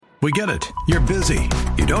We get it. You're busy.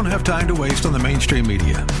 You don't have time to waste on the mainstream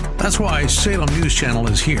media. That's why Salem News Channel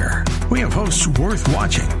is here. We have hosts worth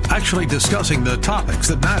watching, actually discussing the topics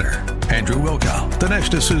that matter. Andrew Wilkow,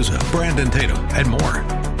 Dinesh D'Souza, Brandon Tatum, and more.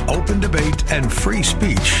 Open debate and free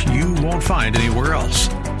speech you won't find anywhere else.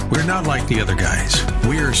 We're not like the other guys.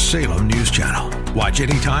 We're Salem News Channel. Watch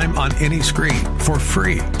anytime on any screen for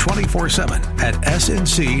free 24/7 at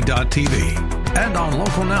snc.tv and on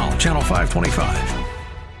Local Now, Channel 525.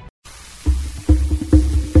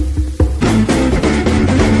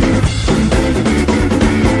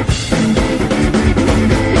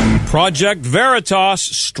 Project Veritas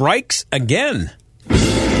strikes again.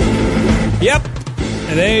 Yep.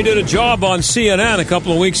 And they did a job on CNN a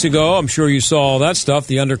couple of weeks ago. I'm sure you saw all that stuff,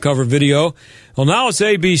 the undercover video. Well, now it's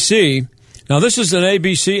ABC. Now, this is an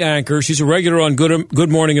ABC anchor. She's a regular on Good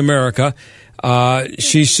Morning America.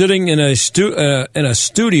 She's sitting in a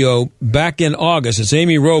studio back in August. It's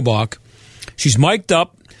Amy Robach. She's mic'd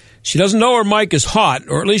up. She doesn't know her mic is hot,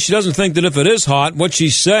 or at least she doesn't think that if it is hot, what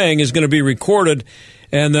she's saying is going to be recorded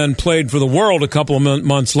and then played for the world a couple of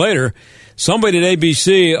months later. Somebody at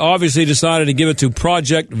ABC obviously decided to give it to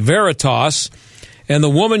Project Veritas, and the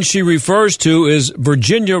woman she refers to is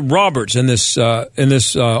Virginia Roberts in this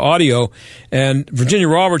audio. And Virginia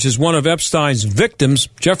Roberts is one of Epstein's victims,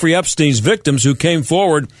 Jeffrey Epstein's victims, who came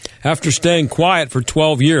forward after staying quiet for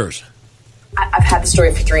 12 years. I've had the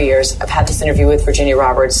story for 3 years. I've had this interview with Virginia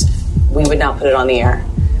Roberts. We would not put it on the air.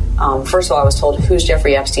 First of all, I was told, who's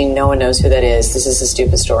Jeffrey Epstein? No one knows who that is. This is a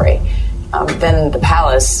stupid story. Then the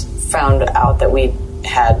palace found out that we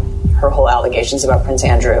had her whole allegations about Prince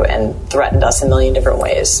Andrew and threatened us in a million different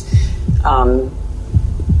ways.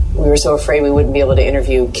 We were so afraid we wouldn't be able to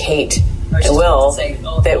interview Kate and Will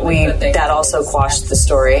that also quashed the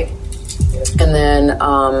story. And then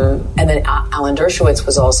Alan Dershowitz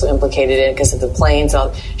was also implicated in it because of the planes.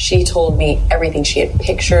 She told me everything. She had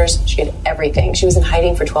pictures. She had everything. She was in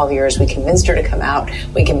hiding for 12 years. We convinced her to come out.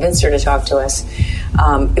 We convinced her to talk to us.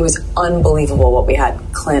 It was unbelievable what we had.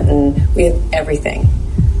 Clinton. We had everything.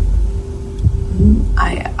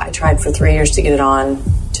 I tried for 3 years to get it on,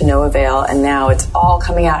 to no avail, and now it's all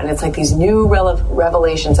coming out, and it's like these new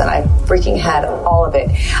revelations, and I freaking had all of it.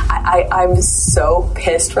 I'm so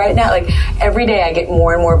pissed right now. Like, every day I get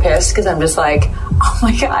more and more pissed because I'm just like, oh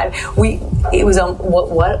my God,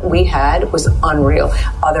 what we had was unreal.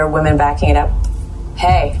 Other women backing it up.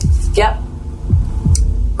 Hey, yep.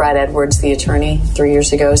 Brad Edwards, the attorney, 3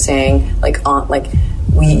 years ago, saying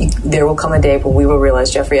there will come a day when we will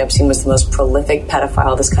realize Jeffrey Epstein was the most prolific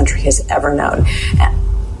pedophile this country has ever known. And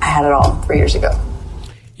I had it all 3 years ago.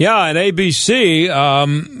 Yeah, and ABC,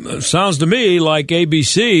 sounds to me like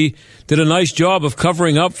ABC did a nice job of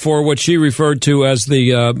covering up for what she referred to as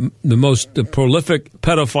the most prolific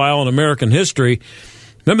pedophile in American history.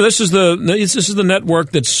 Remember, this is the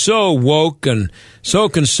network that's so woke and so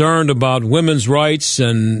concerned about women's rights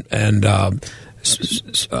and the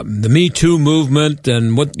Me Too movement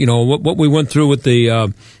and what we went through with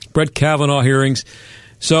the Brett Kavanaugh hearings.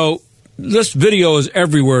 So this video is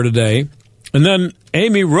everywhere today. And then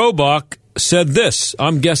Amy Robach said this,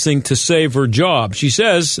 I'm guessing to save her job. She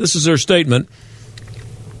says, this is her statement,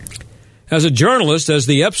 as a journalist, as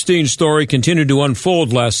the Epstein story continued to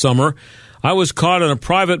unfold last summer, I was caught in a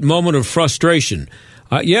private moment of frustration.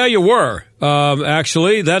 Yeah, you were.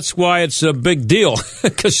 Actually, that's why it's a big deal,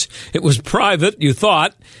 because it was private, you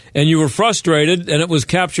thought, and you were frustrated, and it was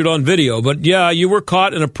captured on video. But yeah, you were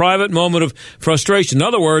caught in a private moment of frustration. In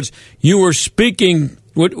other words, you were speaking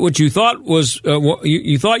what you thought was,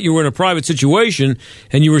 you thought you were in a private situation,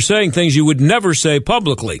 and you were saying things you would never say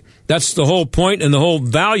publicly. That's the whole point and the whole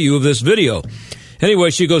value of this video. Anyway,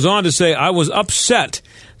 she goes on to say, I was upset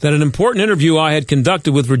that an important interview I had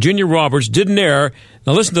conducted with Virginia Roberts didn't air.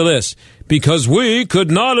 Now listen to this. Because we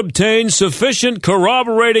could not obtain sufficient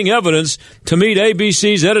corroborating evidence to meet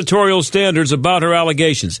ABC's editorial standards about her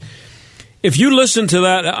allegations. If you listen to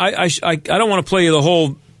that, I don't want to play you the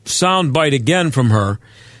whole sound bite again from her,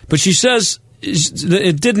 but she says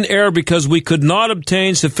it didn't air because we could not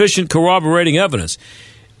obtain sufficient corroborating evidence.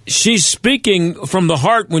 She's speaking from the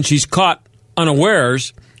heart when she's caught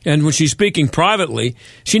unawares, and when she's speaking privately,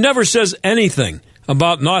 she never says anything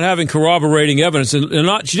about not having corroborating evidence.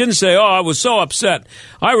 And she didn't say, oh, I was so upset.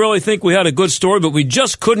 I really think we had a good story, but we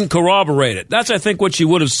just couldn't corroborate it. That's, I think, what she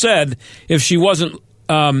would have said if she wasn't,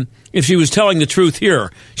 if she was telling the truth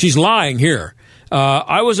here. She's lying here.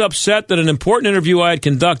 I was upset that an important interview I had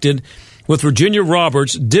conducted with Virginia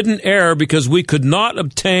Roberts didn't air because we could not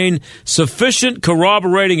obtain sufficient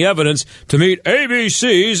corroborating evidence to meet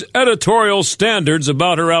ABC's editorial standards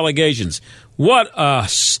about her allegations. What a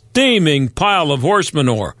steaming pile of horse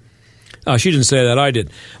manure. She didn't say that. I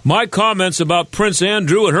did. My comments about Prince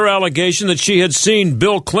Andrew and her allegation that she had seen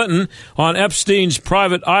Bill Clinton on Epstein's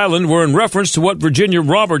private island were in reference to what Virginia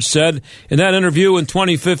Roberts said in that interview in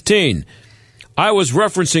 2015. I was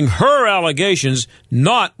referencing her allegations,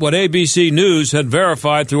 not what ABC News had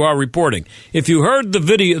verified through our reporting. If you heard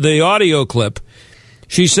the audio clip,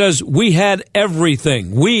 she says, we had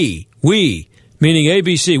everything. We, meaning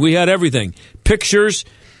ABC, we had everything. Pictures.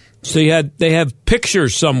 So they have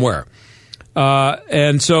pictures somewhere.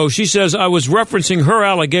 And so she says, I was referencing her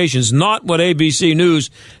allegations, not what ABC News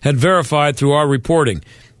had verified through our reporting.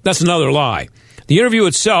 That's another lie. The interview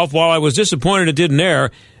itself, while I was disappointed it didn't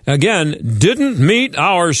air, again, didn't meet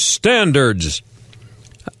our standards.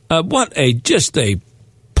 Just a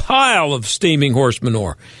pile of steaming horse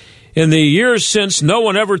manure. In the years since, no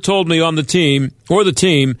one ever told me on the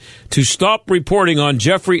team to stop reporting on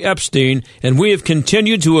Jeffrey Epstein, and we have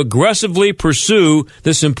continued to aggressively pursue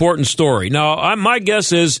this important story. Now, my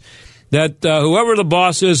guess is that whoever the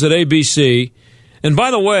boss is at ABC, and by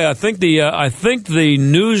the way, I think the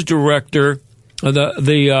news director,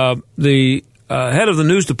 the head of the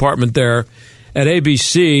news department there at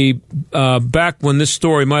ABC, back when this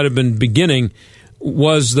story might have been beginning,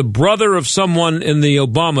 was the brother of someone in the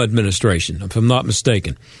Obama administration, if I'm not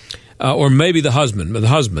mistaken, or maybe the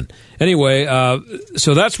husband. Anyway,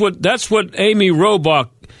 so that's what Amy Robach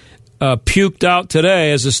puked out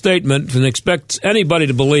today as a statement, and expects anybody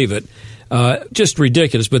to believe it. Just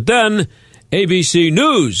ridiculous. But then ABC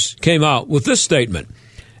News came out with this statement.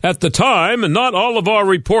 At the time, and not all of our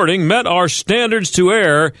reporting met our standards to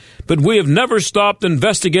air, but we have never stopped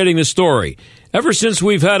investigating the story. Ever since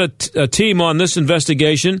we've had a team on this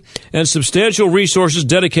investigation and substantial resources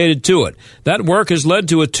dedicated to it. That work has led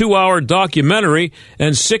to a 2-hour documentary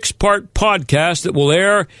and 6-part podcast that will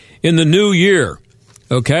air in the new year.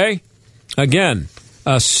 Okay? Again,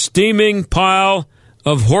 a steaming pile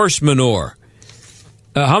of horse manure.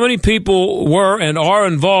 How many people were and are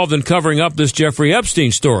involved in covering up this Jeffrey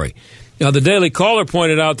Epstein story? Now, the Daily Caller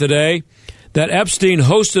pointed out today that Epstein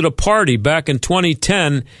hosted a party back in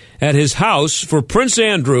 2010 at his house for Prince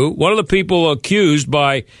Andrew, one of the people accused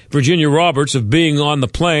by Virginia Roberts of being on the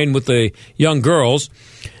plane with the young girls.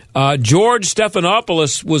 George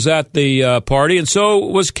Stephanopoulos was at the party, and so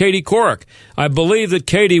was Katie Couric. I believe that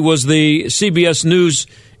Katie was the CBS News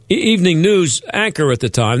evening news anchor at the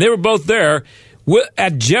time. They were both there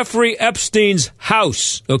at Jeffrey Epstein's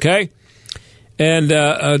house, okay? And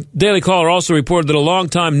Daily Caller also reported that a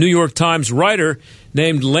longtime New York Times writer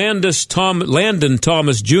named Landon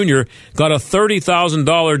Thomas Jr. got a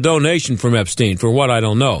 $30,000 donation from Epstein for what I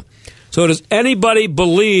don't know. So does anybody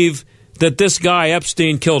believe that this guy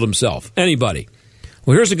Epstein killed himself? Anybody?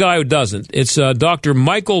 Well, here's a guy who doesn't. It's Dr.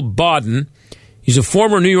 Michael Baden. He's a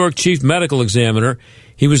former New York chief medical examiner.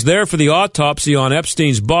 He was there for the autopsy on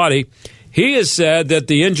Epstein's body. He has said that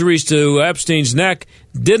the injuries to Epstein's neck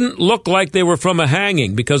didn't look like they were from a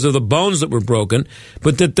hanging because of the bones that were broken,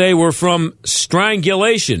 but that they were from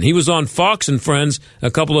strangulation. He was on Fox and Friends a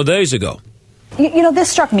couple of days ago. You know, this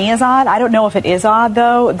struck me as odd. I don't know if it is odd,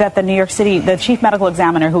 though, that the New York City, the chief medical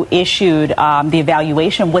examiner who issued the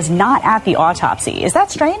evaluation was not at the autopsy. Is that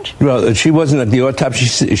strange? Well, she wasn't at the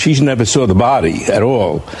autopsy. She never saw the body at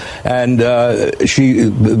all. And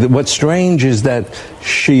what's strange is that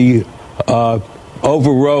she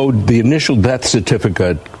overrode the initial death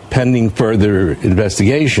certificate pending further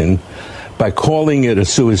investigation by calling it a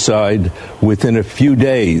suicide within a few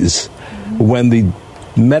days when the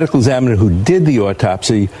medical examiner who did the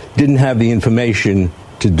autopsy didn't have the information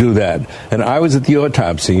to do that. And I was at the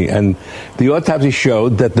autopsy, and the autopsy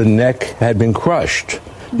showed that the neck had been crushed.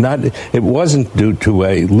 It wasn't due to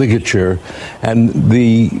a ligature, and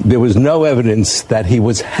there was no evidence that he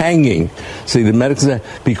was hanging. See, the medical,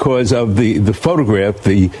 because of the photograph,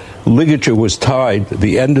 the ligature was tied.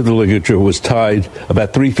 The end of the ligature was tied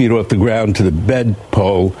about 3 feet off the ground to the bed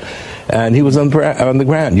pole, and he was on the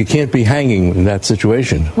ground. You can't be hanging in that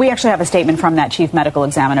situation. We actually have a statement from that chief medical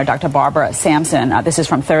examiner, Dr. Barbara Sampson. This is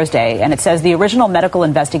from Thursday, and it says the original medical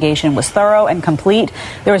investigation was thorough and complete.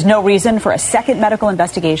 There is no reason for a second medical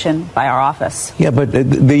investigation by our office. Yeah, but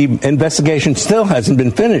the investigation still hasn't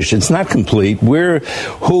been finished. It's not complete.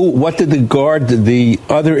 What did the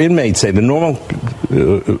other inmates say? The normal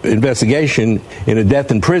investigation in a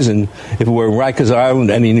death in prison, if it were Rikers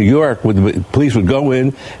Island and in New York, the police would go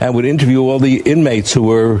in and would interview all the inmates who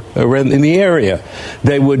were around in the area.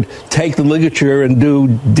 They would take the ligature and do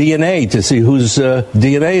DNA to see whose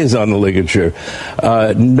DNA is on the ligature.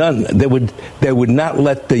 None. They would not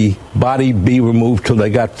let the body be removed till they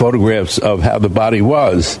got photographs of how the body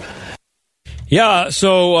was. Yeah,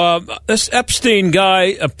 so this Epstein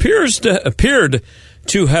guy appeared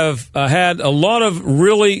to have had a lot of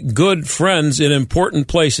really good friends in important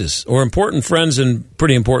places, or important friends in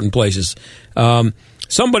pretty important places.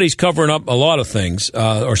 Somebody's covering up a lot of things,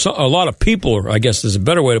 a lot of people, I guess is a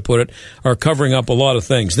better way to put it, are covering up a lot of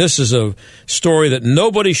things. This is a story that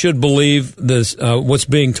nobody should believe. This what's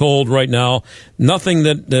being told right now. Nothing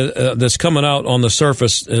that's coming out on the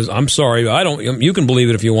surface is. I'm sorry, I don't. You can believe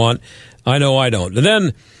it if you want. I know I don't. And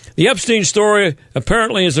then the Epstein story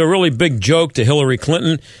apparently is a really big joke to Hillary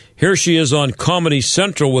Clinton. Here she is on Comedy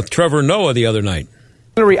Central with Trevor Noah the other night.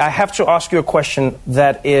 Hillary, I have to ask you a question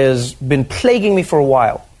that has been plaguing me for a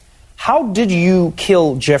while. How did you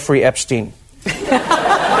kill Jeffrey Epstein? Because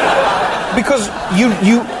you're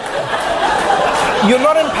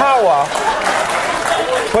not in power,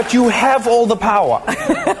 but you have all the power.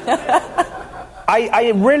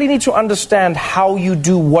 I really need to understand how you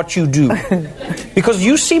do what you do. Because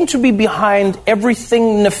you seem to be behind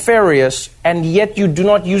everything nefarious, and yet you do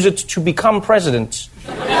not use it to become president.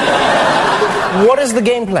 What is the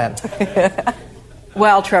game plan?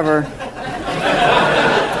 Well, Trevor.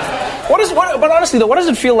 But honestly, though, what does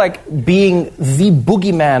it feel like being the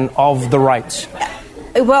boogeyman of the right?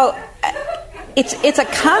 Well, it's a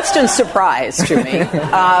constant surprise to me.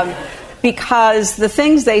 Because the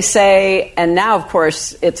things they say, and now, of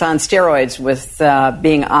course, it's on steroids with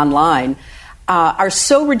being online, are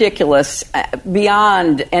so ridiculous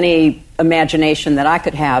beyond any imagination that I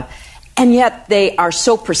could have. And yet they are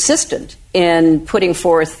so persistent in putting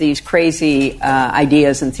forth these crazy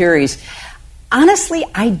ideas and theories. Honestly,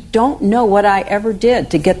 I don't know what I ever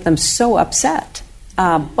did to get them so upset.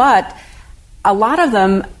 But a lot of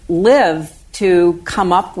them live to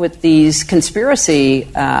come up with these conspiracy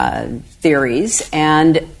theories.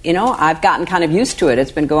 And, you know, I've gotten kind of used to it.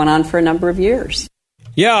 It's been going on for a number of years.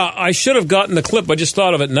 Yeah, I should have gotten the clip. I just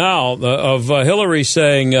thought of it now, of Hillary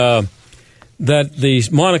saying that the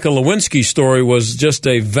Monica Lewinsky story was just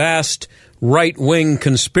a vast right-wing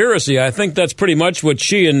conspiracy. I think that's pretty much what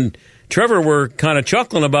she and Trevor were kind of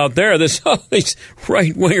chuckling about there. There's all these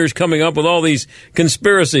right-wingers coming up with all these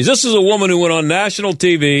conspiracies. This is a woman who went on national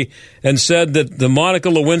TV and said that the Monica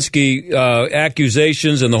Lewinsky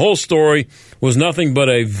accusations and the whole story was nothing but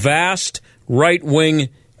a vast right-wing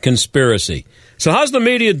conspiracy. So how's the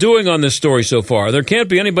media doing on this story so far? There can't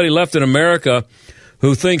be anybody left in America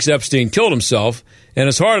who thinks Epstein killed himself, and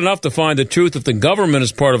it's hard enough to find the truth if the government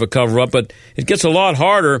is part of a cover-up, but it gets a lot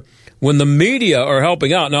harder when the media are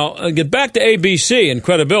helping out. Now, I'll get back to ABC and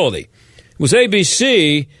credibility. It was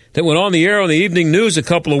ABC that went on the air on the evening news a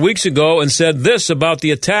couple of weeks ago and said this about the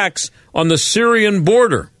attacks on the Syrian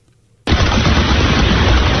border.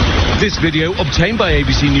 This video, obtained by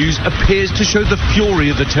ABC News, appears to show the fury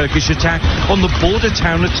of the Turkish attack on the border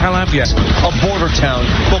town of Tel Aviv. A border town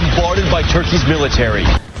bombarded by Turkey's military.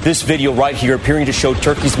 This video right here appearing to show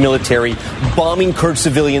Turkey's military bombing Kurd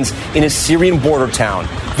civilians in a Syrian border town.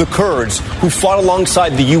 The Kurds, who fought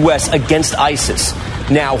alongside the U.S. against ISIS.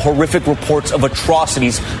 Now, horrific reports of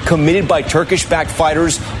atrocities committed by Turkish-backed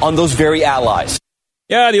fighters on those very allies.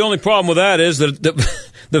 Yeah, the only problem with that is that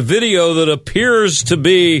the video that appears to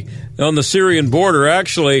be on the Syrian border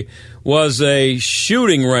actually was a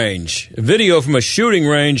shooting range, a video from a shooting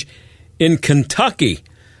range in Kentucky.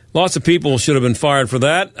 Lots of people should have been fired for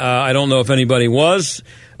that. I don't know if anybody was.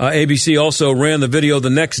 ABC also ran the video the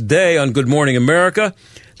next day on Good Morning America.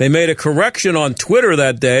 They made a correction on Twitter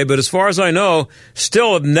that day, but as far as I know,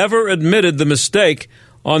 still have never admitted the mistake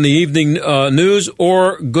on the evening news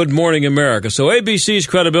or Good Morning America. So ABC's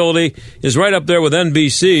credibility is right up there with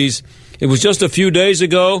NBC's. It was just a few days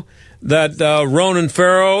ago that Ronan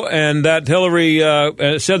Farrow and that Hillary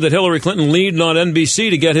said that Hillary Clinton leaned on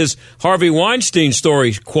NBC to get his Harvey Weinstein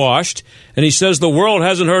story quashed. And he says the world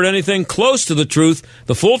hasn't heard anything close to the truth,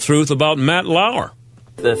 the full truth about Matt Lauer.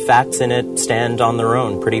 The facts in it stand on their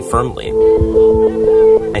own pretty firmly.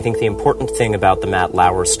 I think the important thing about the Matt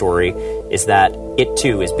Lauer story is that it,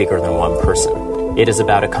 too, is bigger than one person. It is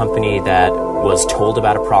about a company that was told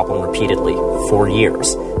about a problem repeatedly for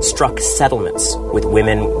years, struck settlements with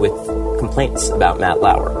women with complaints about Matt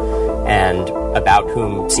Lauer, and about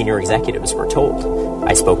whom senior executives were told.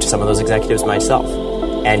 I spoke to some of those executives myself,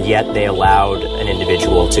 and yet they allowed an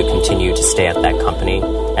individual to continue to stay at that company,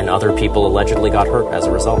 and other people allegedly got hurt as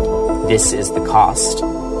a result. This is the cost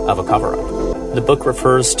of a cover-up. The book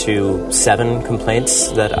refers to 7 complaints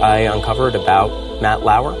that I uncovered about Matt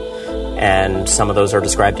Lauer, and some of those are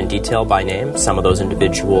described in detail by name. Some of those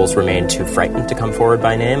individuals remain too frightened to come forward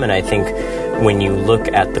by name, and I think when you look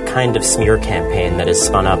at the kind of smear campaign that is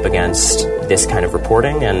spun up against this kind of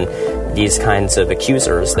reporting and these kinds of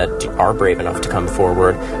accusers that are brave enough to come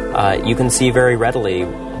forward, you can see very readily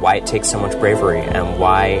why it takes so much bravery and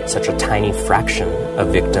why such a tiny fraction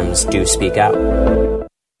of victims do speak out.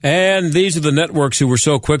 And these are the networks who were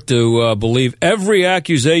so quick to believe every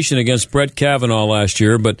accusation against Brett Kavanaugh last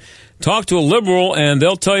year. But talk to a liberal, and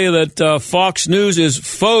they'll tell you that Fox News is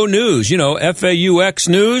faux news, FAUX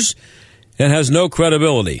news, and has no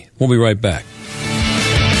credibility. We'll be right back.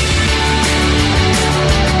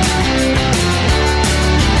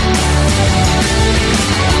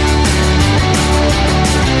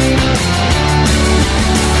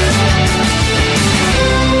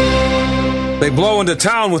 They blow into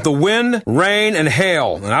town with the wind, rain, and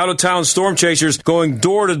hail, and out-of-town storm chasers going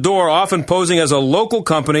door to door, often posing as a local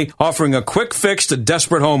company offering a quick fix to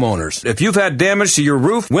desperate homeowners. If you've had damage to your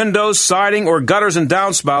roof, windows, siding, or gutters and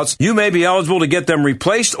downspouts, you may be eligible to get them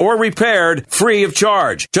replaced or repaired free of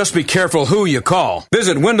charge. Just be careful who you call.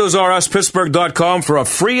 Visit WindowsRUsPittsburgh.com for a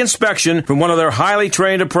free inspection from one of their highly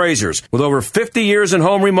trained appraisers. With over 50 years in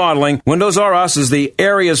home remodeling, Windows R Us is the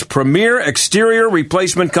area's premier exterior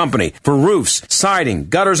replacement company for roofs, siding,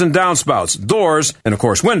 gutters and downspouts, doors, and of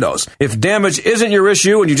course windows. If damage isn't your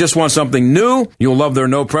issue and you just want something new, you'll love their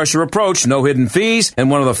no-pressure approach, no hidden fees,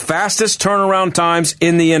 and one of the fastest turnaround times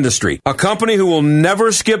in the industry. A company who will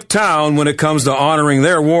never skip town when it comes to honoring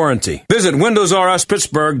their warranty. Visit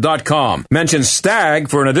WindowsRUsPittsburgh.com. Mention STAG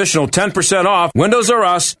for an additional 10% off. Windows R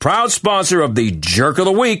Us, proud sponsor of the Jerk of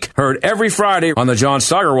the Week, heard every Friday on the John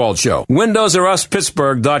Steigerwald Show.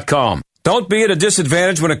 WindowsRUsPittsburgh.com. Don't be at a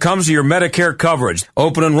disadvantage when it comes to your Medicare coverage.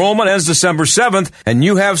 Open enrollment ends December 7th, and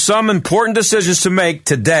you have some important decisions to make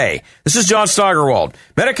today. This is John Steigerwald.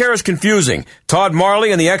 Medicare is confusing. Todd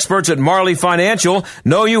Marley and the experts at Marley Financial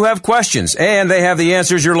know you have questions, and they have the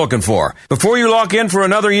answers you're looking for. Before you lock in for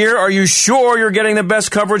another year, are you sure you're getting the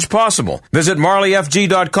best coverage possible? Visit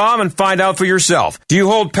MarleyFG.com and find out for yourself. Do you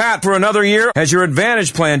hold pat for another year? Has your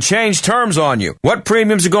Advantage plan changed terms on you? What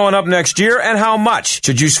premiums are going up next year, and how much?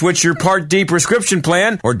 Should you switch your Part D prescription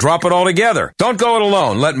plan or drop it altogether? Don't go it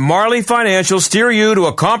alone. Let Marley Financial steer you to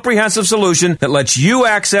a comprehensive solution that lets you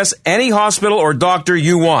access any hospital or doctor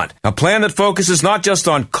you want. A plan that focuses not just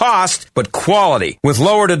on cost, but quality, with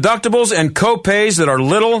lower deductibles and co-pays that are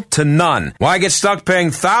little to none. Why get stuck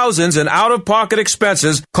paying thousands in out-of-pocket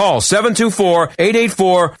expenses? Call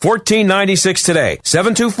 724-884-1496 today.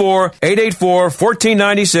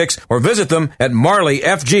 724-884-1496 or visit them at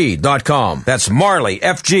MarleyFG.com. That's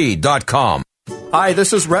MarleyFG.com. Hi,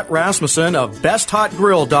 this is Rhett Rasmussen of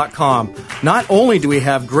BestHotGrill.com. Not only do we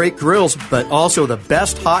have great grills, but also the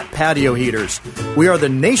best hot patio heaters. We are the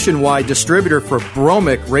nationwide distributor for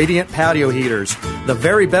Bromic Radiant Patio Heaters, the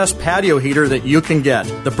very best patio heater that you can get.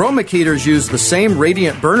 The Bromic heaters use the same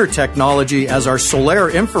radiant burner technology as our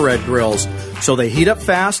Solaire infrared grills, so they heat up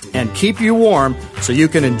fast and keep you warm so you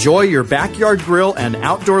can enjoy your backyard grill and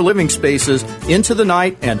outdoor living spaces into the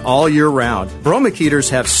night and all year round. Bromic heaters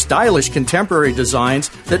have stylish contemporary designs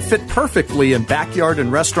that fit perfectly in backyard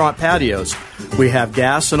and restaurant patios. We have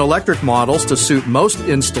gas and electric models to suit most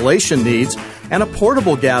installation needs, and a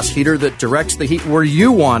portable gas heater that directs the heat where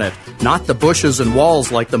you want it, not the bushes and walls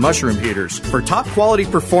like the mushroom heaters. For top quality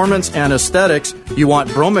performance and aesthetics, you want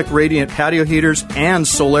Bromic Radiant Patio Heaters and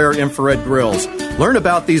Solaire Infrared Grills. Learn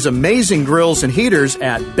about these amazing grills and heaters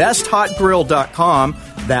at BestHotGrill.com.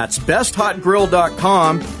 That's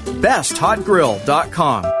BestHotGrill.com,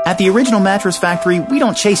 BestHotGrill.com. At the Original Mattress Factory, we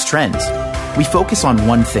don't chase trends. We focus on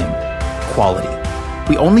one thing: quality.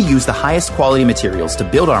 We only use the highest quality materials to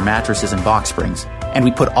build our mattresses and box springs, and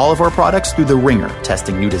we put all of our products through the ringer,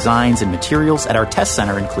 testing new designs and materials at our test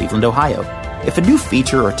center in Cleveland, Ohio. If a new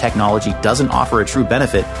feature or technology doesn't offer a true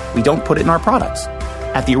benefit, we don't put it in our products.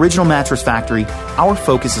 At the Original Mattress Factory, our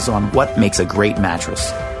focus is on what makes a great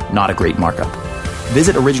mattress, not a great markup.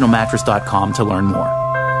 Visit originalmattress.com to learn more.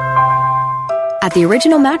 At the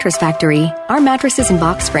Original Mattress Factory, our mattresses and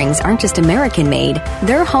box springs aren't just American-made,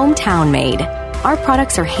 they're hometown-made. Our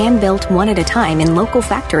products are hand-built one at a time in local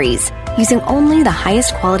factories, using only the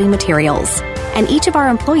highest quality materials. And each of our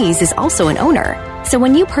employees is also an owner. So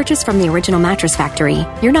when you purchase from the Original Mattress Factory,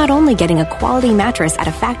 you're not only getting a quality mattress at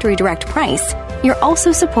a factory direct price, you're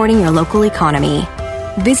also supporting your local economy.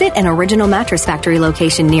 Visit an Original Mattress Factory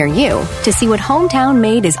location near you to see what hometown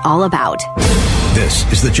made is all about.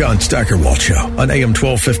 This is the John Steigerwald Show on AM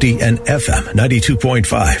 1250 and FM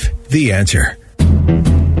 92.5. The Answer.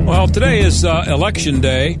 Well, today is Election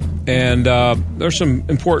Day, and there's some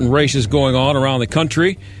important races going on around the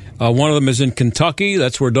country. One of them is in Kentucky.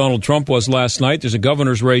 That's where Donald Trump was last night. There's a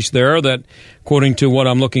governor's race there that, according to what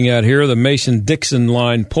I'm looking at here, the Mason-Dixon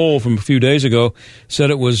line poll from a few days ago said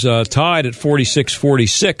it was tied at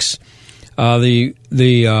 46-46. The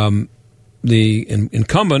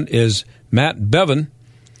incumbent is Matt Bevin,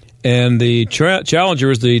 and the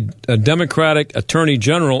challenger is the Democratic Attorney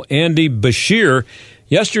General Andy Beshear.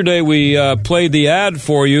 Yesterday, we played the ad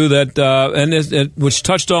for you which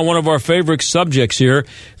touched on one of our favorite subjects here,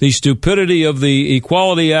 the stupidity of the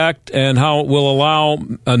Equality Act and how it will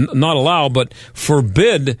but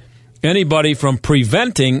forbid anybody from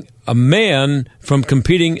preventing a man from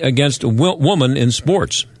competing against a woman in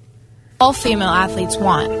sports. All female athletes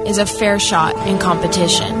want is a fair shot in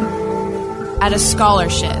competition, at a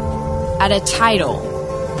scholarship, at a title,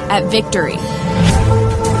 at victory.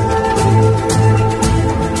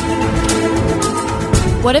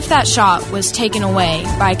 What if that shot was taken away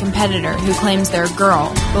by a competitor who claims they're a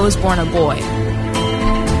girl but was born a boy?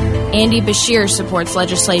 Andy Beshear supports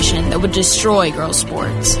legislation that would destroy girls'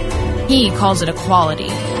 sports. He calls it equality.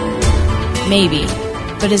 Maybe,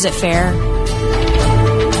 but is it fair?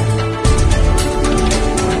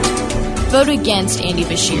 Vote against Andy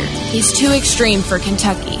Beshear. He's too extreme for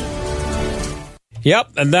Kentucky.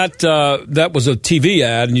 Yep, and that was a TV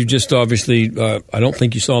ad, and you just obviously, I don't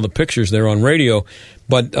think you saw the pictures there on radio,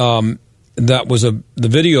 but the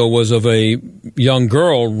video was of a young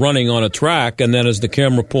girl running on a track, and then as the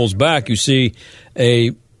camera pulls back, you see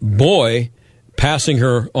a boy passing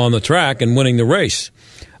her on the track and winning the race.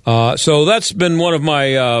 So that's been one of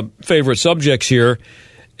my favorite subjects here,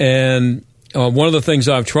 and one of the things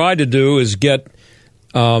I've tried to do is get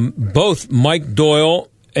both Mike Doyle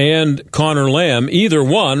and Connor Lamb, either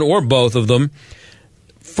one or both of them.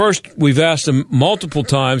 First, we've asked them multiple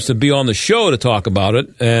times to be on the show to talk about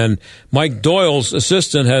it, and Mike Doyle's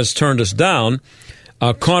assistant has turned us down.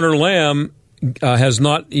 Connor Lamb has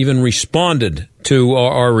not even responded to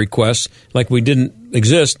our requests, like we didn't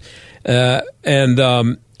exist. And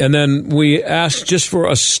then we asked just for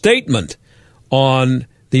a statement on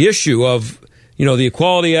the issue of the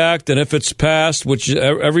Equality Act, and if it's passed, which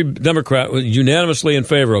every Democrat was unanimously in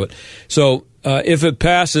favor of it. So if it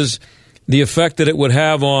passes, the effect that it would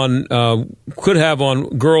have could have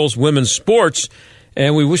on girls, women's sports,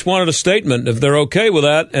 and we just wanted a statement if they're okay with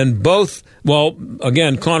that. And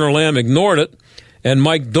again, Connor Lamb ignored it, and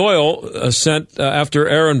Mike Doyle sent, after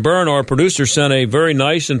Aaron Byrne, our producer, sent a very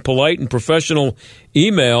nice and polite and professional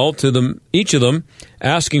email to them, each of them,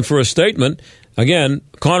 asking for a statement. Again,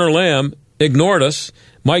 Connor Lamb ignored us.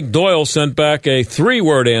 Mike Doyle sent back a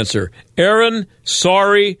 3-word answer: Aaron,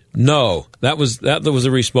 sorry, no. That was the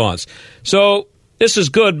response. So this is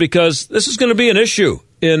good because this is going to be an issue.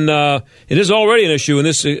 It is already an issue in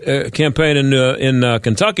this campaign in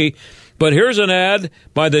Kentucky. But here's an ad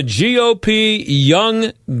by the GOP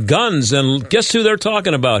Young Guns, and guess who they're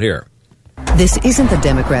talking about here? This isn't the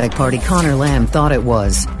Democratic Party Connor Lamb thought it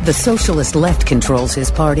was. The socialist left controls his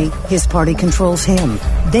party controls him.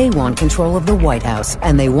 They want control of the White House,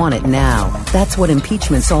 and they want it now. That's what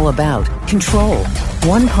impeachment's all about. Control.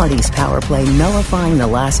 One party's power play nullifying the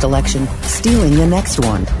last election, stealing the next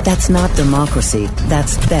one. That's not democracy.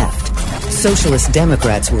 That's theft. Socialist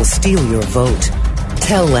Democrats will steal your vote.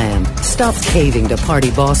 Tell Lamb, stop caving to party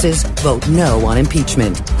bosses. Vote no on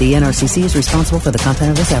impeachment. The NRCC is responsible for the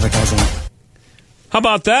content of this advertising. How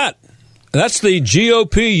about that? That's the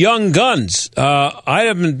GOP Young Guns. I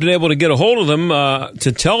haven't been able to get a hold of them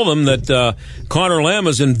to tell them that Connor Lamb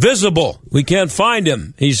is invisible. We can't find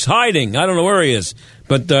him. He's hiding. I don't know where he is,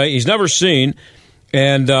 but he's never seen.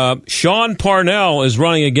 And Sean Parnell is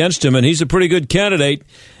running against him, and he's a pretty good candidate.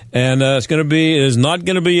 And it is not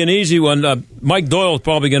going to be an easy one. Mike Doyle is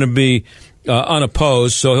probably going to be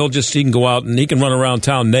unopposed, so he can go out and he can run around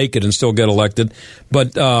town naked and still get elected.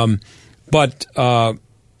 But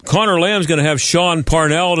Connor Lamb's going to have Sean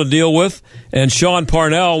Parnell to deal with, and Sean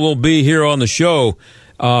Parnell will be here on the show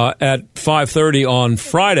at 5:30 on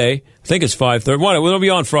Friday. I think it's 5:30. Well, it'll be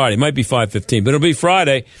on Friday. It might be 5:15, but it'll be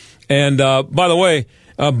Friday. And by the way,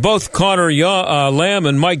 both Connor Lamb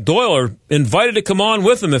and Mike Doyle are invited to come on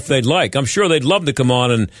with them if they'd like. I'm sure they'd love to come on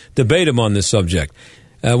and debate him on this subject.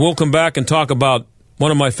 We'll come back and talk about one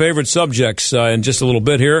of my favorite subjects in just a little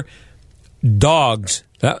bit here, dogs.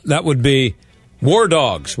 That would be war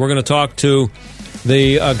dogs. We're going to talk to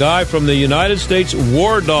the guy from the United States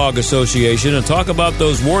War Dog Association and talk about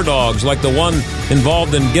those war dogs like the one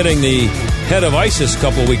involved in getting the head of ISIS a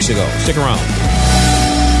couple of weeks ago. Stick around.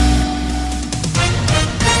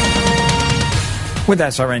 With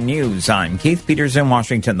SRN News, I'm Keith Peters in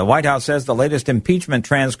Washington. The White House says the latest impeachment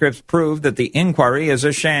transcripts prove that the inquiry is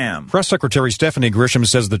a sham. Press Secretary Stephanie Grisham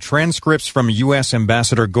says the transcripts from U.S.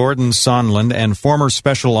 Ambassador Gordon Sondland and former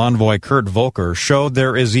Special Envoy Kurt Volker show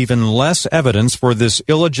there is even less evidence for this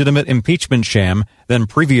illegitimate impeachment sham than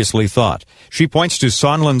previously thought. She points to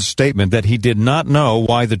Sondland's statement that he did not know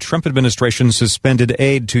why the Trump administration suspended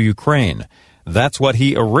aid to Ukraine. That's what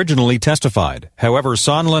he originally testified. However,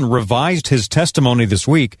 Sondland revised his testimony this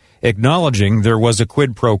week, acknowledging there was a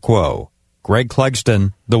quid pro quo. Greg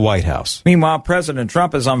Clugston, the White House. Meanwhile, President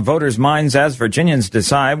Trump is on voters' minds as Virginians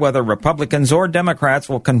decide whether Republicans or Democrats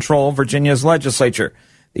will control Virginia's legislature.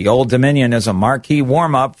 The Old Dominion is a marquee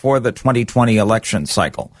warm-up for the 2020 election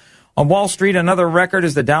cycle. On Wall Street, another record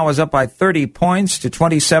as the Dow is up by 30 points to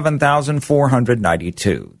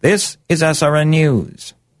 27,492. This is SRN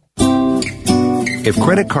News. If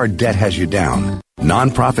credit card debt has you down,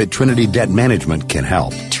 nonprofit Trinity Debt Management can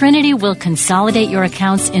help. Trinity will consolidate your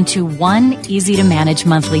accounts into one easy-to-manage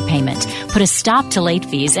monthly payment, put a stop to late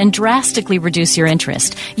fees, and drastically reduce your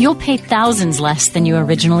interest. You'll pay thousands less than you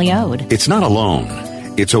originally owed. It's not a loan.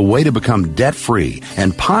 It's a way to become debt-free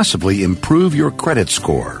and possibly improve your credit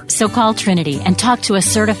score. So call Trinity and talk to a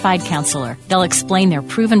certified counselor. They'll explain their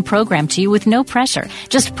proven program to you with no pressure,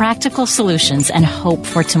 just practical solutions and hope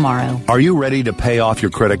for tomorrow. Are you ready to pay off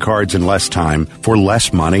your credit cards in less time for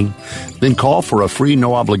less money? Then call for a free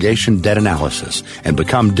no-obligation debt analysis and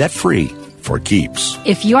become debt-free for keeps.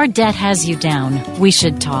 If your debt has you down, we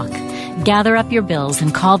should talk. Gather up your bills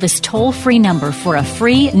and call this toll-free number for a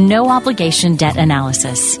free, no-obligation debt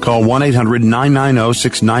analysis. Call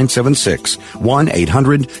 1-800-990-6976.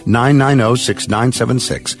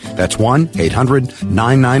 1-800-990-6976. That's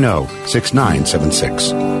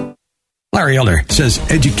 1-800-990-6976. Larry Elder says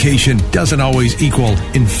education doesn't always equal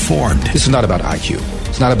informed. This is not about IQ.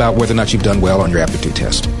 It's not about whether or not you've done well on your aptitude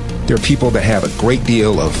test. There are people that have a great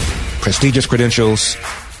deal of prestigious credentials,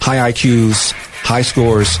 high IQs, high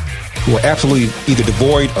scores, who are absolutely either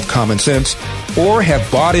devoid of common sense or have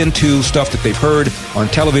bought into stuff that they've heard on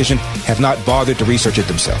television, have not bothered to research it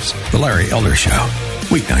themselves. The Larry Elder Show,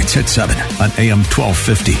 weeknights at 7 on AM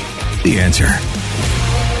 1250. The Answer.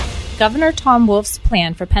 Governor Tom Wolf's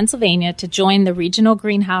plan for Pennsylvania to join the Regional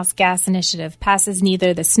Greenhouse Gas Initiative passes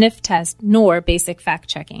neither the sniff test nor basic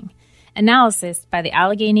fact-checking. Analysis by the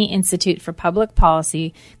Allegheny Institute for Public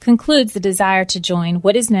Policy concludes the desire to join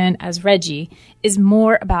what is known as RGGI is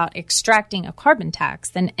more about extracting a carbon tax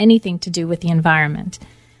than anything to do with the environment.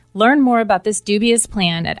 Learn more about this dubious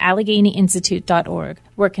plan at AlleghenyInstitute.org,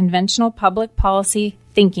 where conventional public policy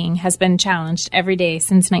thinking has been challenged every day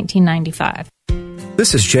since 1995.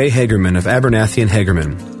 This is Jay Hagerman of Abernathy &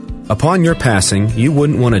 Hagerman. Upon your passing, you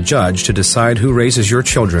wouldn't want a judge to decide who raises your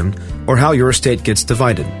children or how your estate gets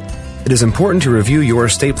divided. It is important to review your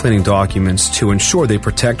estate planning documents to ensure they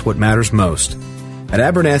protect what matters most. At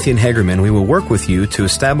Abernathy & Hagerman, we will work with you to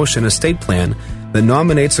establish an estate plan that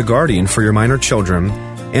nominates a guardian for your minor children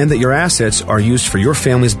and that your assets are used for your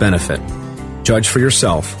family's benefit. Judge for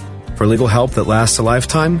yourself. For legal help that lasts a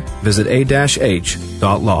lifetime, visit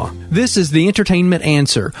a-h.law. This is the Entertainment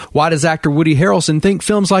Answer. Why does actor Woody Harrelson think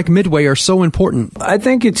films like Midway are so important? I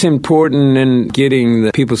think it's important in getting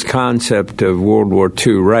the people's concept of World War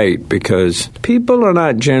II right, because people are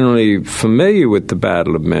not generally familiar with the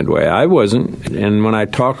Battle of Midway. I wasn't. And when I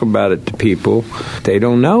talk about it to people, they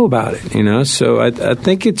don't know about it, you know. So I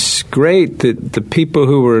think it's great that the people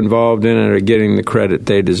who were involved in it are getting the credit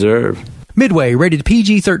they deserve. Midway, rated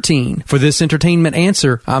PG-13. For this Entertainment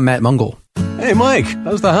Answer, I'm Matt Mungle. Hey, Mike,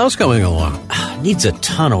 how's the house coming along? Needs a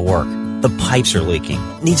ton of work. The pipes are leaking.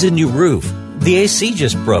 Needs a new roof. The AC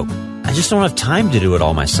just broke. I just don't have time to do it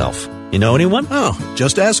all myself. You know anyone? Oh,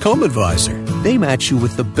 just ask Home Advisor. They match you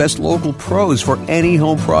with the best local pros for any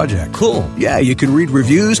home project. Cool. Yeah, you can read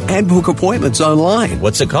reviews and book appointments online.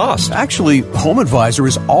 What's it cost? Actually, Home Advisor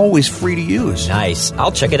is always free to use. Nice.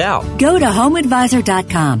 I'll check it out. Go to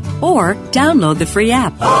HomeAdvisor.com or download the free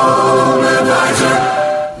app. Home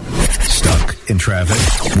Advisor. Stuck in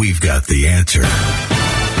traffic? We've got the answer.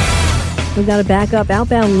 We've got to back up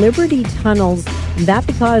outbound Liberty tunnels. That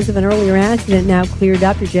because of an earlier accident now cleared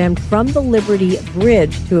up. You're jammed from the Liberty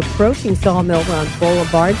Bridge to approaching Sawmill Run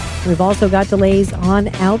Boulevard. We've also got delays on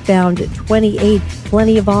outbound 28.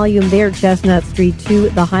 Plenty of volume there, Chestnut Street to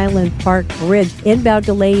the Highland Park Bridge. Inbound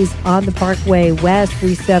delays on the Parkway West,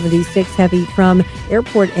 376 heavy from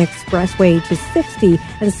Airport Expressway to 60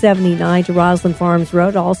 and 79 to Roslyn Farms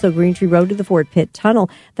Road. Also Green Tree Road to the Fort Pitt Tunnel.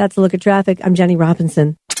 That's a look at traffic. I'm Jenny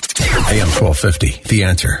Robinson. AM 1250, The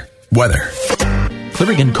Answer. Weather.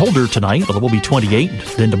 Clearing and colder tonight, the low will be 28.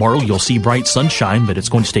 Then tomorrow you'll see bright sunshine, but it's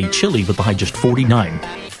going to stay chilly with the high just 49.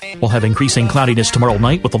 We'll have increasing cloudiness tomorrow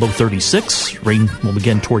night with the low 36. Rain will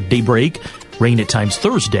begin toward daybreak. Rain at times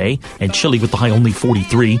Thursday, and chilly with the high only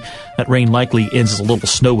 43. That rain likely ends as a little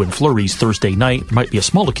snow and flurries Thursday night. There might be a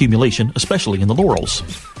small accumulation, especially in the Laurels.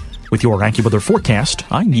 With your AccuWeather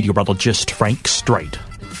forecast, I'm meteorologist Frank Streit.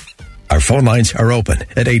 Our phone lines are open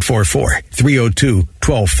at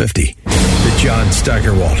 844-302-1250. The John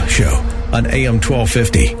Steigerwald Show on AM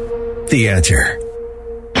 1250. The Answer.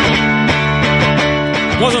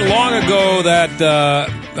 It wasn't long ago that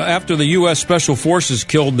after the U.S. Special Forces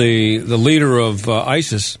killed the leader of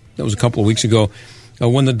ISIS, that was a couple of weeks ago,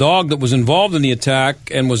 when the dog that was involved in the attack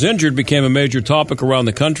and was injured became a major topic around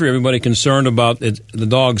the country. Everybody concerned about the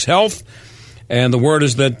dog's health. And the word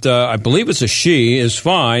is that, I believe it's a she, is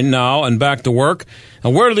fine now and back to work. Now,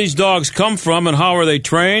 where do these dogs come from and how are they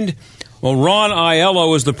trained? Well, Ron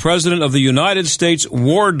Aiello is the president of the United States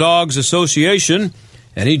War Dogs Association,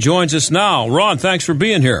 and he joins us now. Ron, thanks for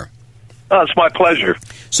being here. It's my pleasure.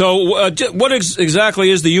 So what exactly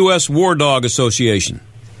is the U.S. War Dog Association?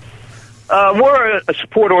 We're a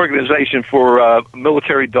support organization for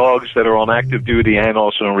military dogs that are on active duty and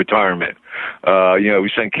also in retirement.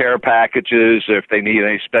 We send care packages. If they need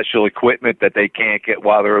any special equipment that they can't get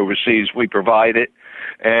while they're overseas, we provide it.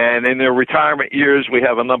 And in their retirement years, we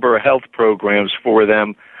have a number of health programs for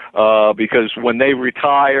them because when they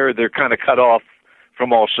retire, they're kind of cut off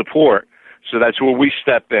from all support. So that's where we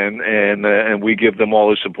step in, and we give them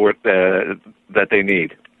all the support that they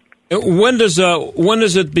need. When does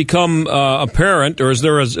it become apparent, or is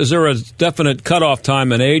there a definite cutoff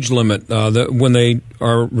time and age limit when they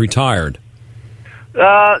are retired?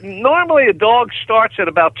 Normally, a dog starts at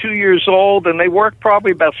about 2 years old, and they work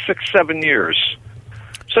probably about 6-7 years.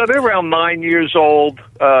 So they're around 9 years old,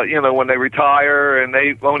 when they retire, and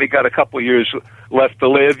they've only got a couple of years left to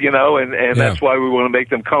live, and that's why we want to make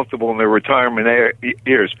them comfortable in their retirement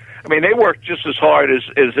years. I mean, they work just as hard as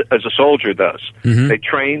a soldier does. Mm-hmm. They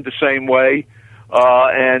train the same way,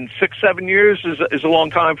 and 6-7 years is a long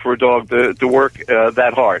time for a dog to work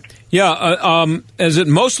that hard. Yeah, is it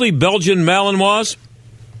mostly Belgian Malinois?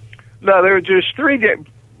 No, there's three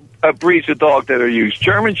breeds of dog that are used: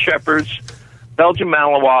 German Shepherds, Belgian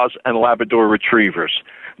Malinois, and Labrador Retrievers.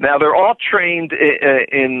 Now, they're all trained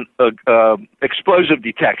in explosive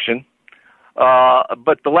detection,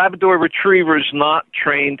 but the Labrador Retriever is not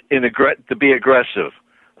trained to be aggressive.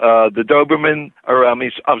 The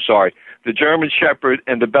German Shepherd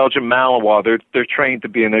and the Belgian Malinois, they're trained to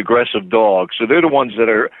be an aggressive dog. So they're the ones that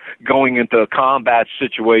are going into a combat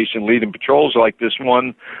situation, leading patrols like this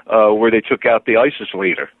one where they took out the ISIS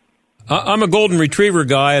leader. I'm a Golden Retriever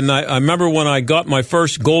guy, and I remember when I got my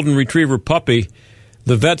first Golden Retriever puppy,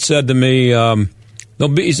 the vet said to me, he'll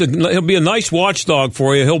be a nice watchdog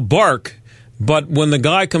for you. He'll bark, but when the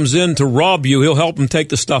guy comes in to rob you, he'll help him take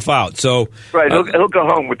the stuff out. So right, he'll go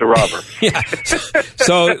home with the robber. Yeah.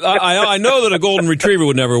 So I know that a Golden Retriever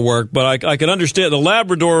would never work, but I can understand the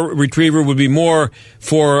Labrador Retriever would be more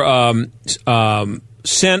for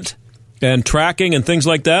scent and tracking and things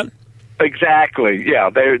like that. Exactly. Yeah,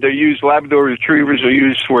 they're used. Labrador Retrievers are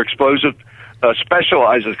used for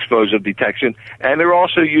specialized explosive detection, and they're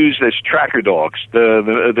also used as tracker dogs.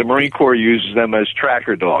 The Marine Corps uses them as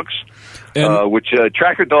tracker dogs, which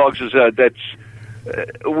tracker dogs is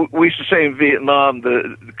we used to say in Vietnam,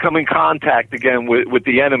 the come in contact again with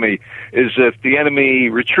the enemy is if the enemy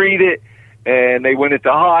retreated and they went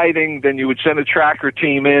into hiding, then you would send a tracker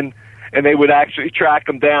team in, and they would actually track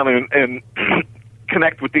them down and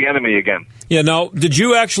connect with the enemy again. Yeah. Now,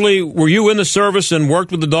 were you in the service and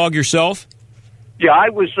worked with the dog yourself? Yeah, I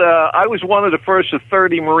was one of the first of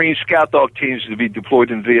 30 Marine Scout Dog teams to be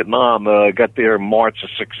deployed in Vietnam. Got there in March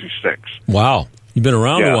of '66. Wow, you've been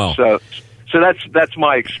around a while. So that's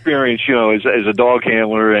my experience, as a dog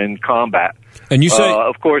handler in combat. And you say,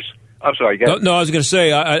 of course, I'm sorry. No, I was going to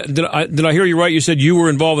say, did I hear you right? You said you were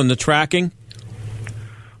involved in the tracking.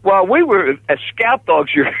 Well, we were as Scout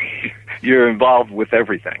Dogs. You're involved with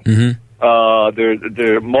everything. Mm-hmm.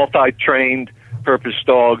 They're multi-trained purpose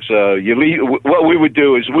dogs. What we would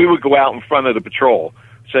do is we would go out in front of the patrol,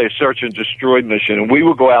 say a search and destroy mission, and we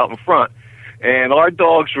would go out in front. And our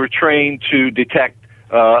dogs were trained to detect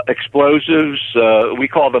explosives. We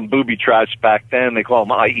call them booby traps back then. They call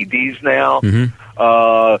them IEDs now. Mm-hmm.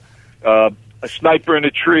 A sniper in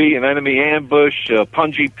a tree, an enemy ambush, a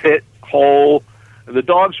punji pit, hole. The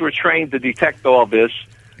dogs were trained to detect all this.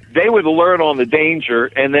 They would alert on the danger,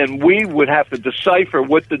 and then we would have to decipher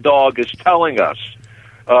what the dog is telling us.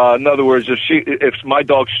 In other words, if my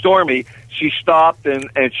dog Stormy, she stopped and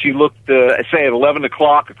she looked, say at 11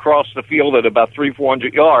 o'clock across the field at about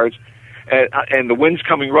 300-400 yards, and the wind's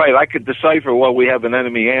coming right, I could decipher, well, we have an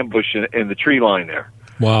enemy ambush in the tree line there.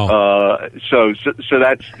 Wow. So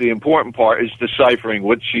that's the important part, is deciphering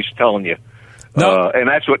what she's telling you. No. And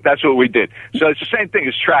that's what we did. So it's the same thing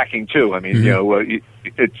as tracking too. I mean,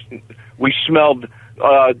 we smelled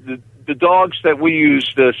the dogs that we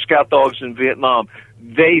used, the scout dogs in Vietnam.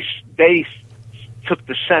 They took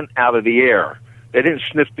the scent out of the air. They didn't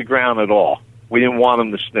sniff the ground at all. We didn't want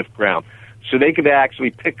them to sniff ground, so they could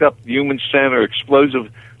actually pick up human scent or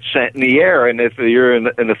explosive scent in the air. And if you're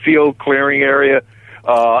in a field clearing area,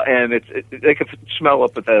 and they could smell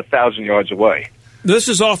up at 1,000 yards away. This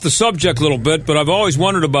is off the subject a little bit, but I've always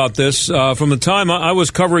wondered about this. From the time I was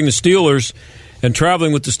covering the Steelers and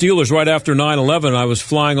traveling with the Steelers right after 9/11, I was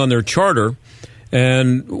flying on their charter.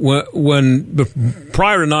 And when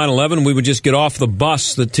prior to 9/11, we would just get off the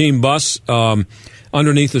bus, the team bus,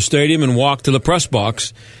 underneath the stadium and walk to the press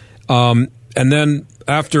box. And then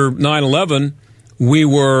after 9/11, we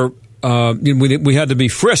were we had to be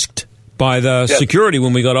frisked by the security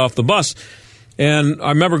when we got off the bus. And I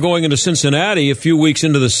remember going into Cincinnati a few weeks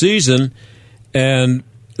into the season, and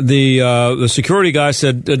the security guy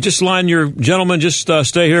said, "Just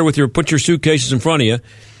stay here put your suitcases in front of you."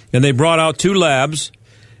 And they brought out 2 labs,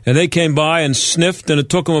 and they came by and sniffed, and it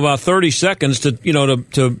took them about 30 seconds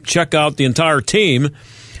to check out the entire team,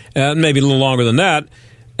 and maybe a little longer than that.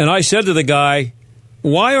 And I said to the guy,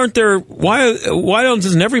 why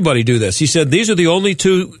doesn't everybody do this? He said, these are the only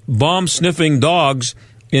 2 bomb-sniffing dogs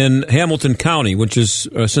in Hamilton County, which is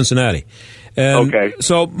Cincinnati. And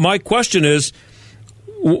so my question is,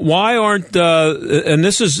 why aren't and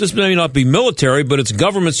this may not be military, but it's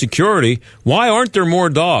government security? Why aren't there more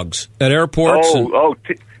dogs at airports?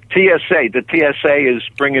 TSA. The TSA is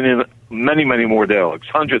bringing in many more dogs,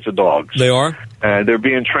 hundreds of dogs. They are. They're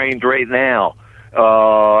being trained right now,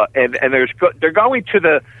 and they're going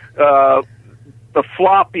to the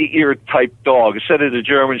floppy ear type dog instead of the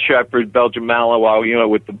German Shepherd, Belgian Malinois,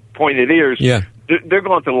 with the pointed ears. Yeah. They're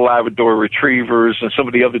going to the Labrador Retrievers and some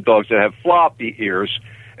of the other dogs that have floppy ears.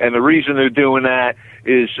 And the reason they're doing that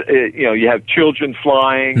is, you have children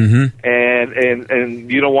flying,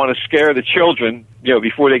 and you don't want to scare the children,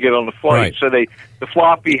 before they get on the flight. Right. So the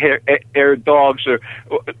floppy-haired dogs are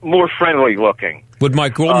more friendly looking. Would my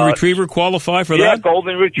golden retriever qualify for that? Yeah,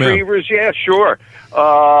 golden retrievers. Yeah, sure.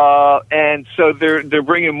 And so they're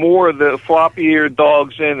bringing more of the floppy-eared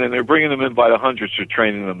dogs in, and they're bringing them in by the hundreds. They're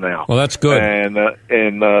training them now. Well, that's good. And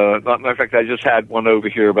matter of fact, I just had one over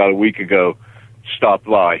here about a week ago. Stopped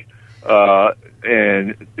by,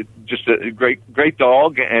 and just a great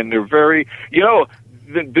dog, and they're very,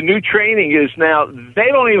 the new training is now they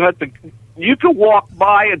don't even have to. You can walk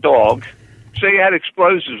by a dog, say you had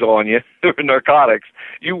explosives on you or narcotics.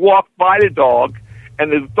 You walk by the dog,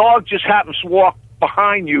 and the dog just happens to walk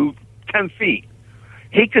behind you 10 feet.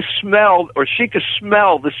 He could smell, or she could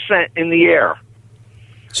smell the scent in the air.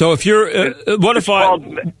 So if you're, it's called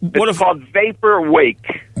vapor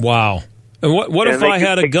wake. Wow. And what if I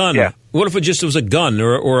had a gun? Yeah. What if it just was a gun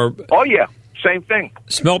or? Oh yeah, same thing.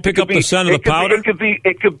 Pick up the scent of the powder.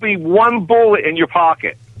 It could be one bullet in your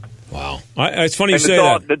pocket. Wow, it's funny you say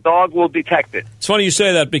that. The dog will detect it. It's funny you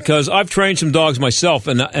say that because I've trained some dogs myself,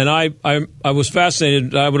 and I was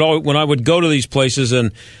fascinated. When I would go to these places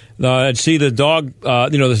and I'd see the dog,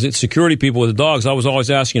 the security people with the dogs. I was always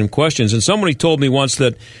asking them questions, and somebody told me once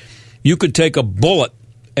that you could take a bullet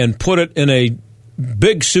and put it in a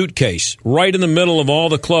big suitcase right in the middle of all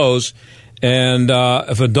the clothes, and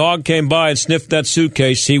if a dog came by and sniffed that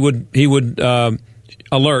suitcase, he would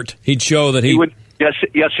alert. He'd show that he would. Yes,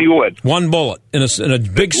 he would. One bullet in a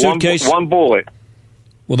big suitcase. One bullet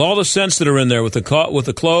with all the scents that are in there, with the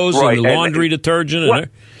clothes and the laundry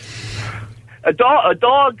detergent. A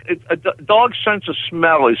dog's sense of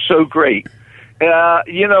smell is so great.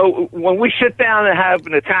 When we sit down and have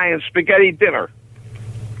an Italian spaghetti dinner,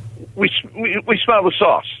 we smell the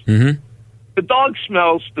sauce. Mm-hmm. The dog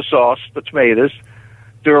smells the sauce, the tomatoes,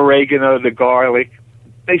 the oregano, the garlic.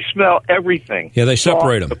 They smell everything. Yeah, they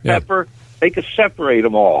separate them. The pepper, they can separate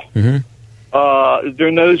them all. Mm-hmm.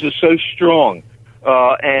 Their nose is so strong.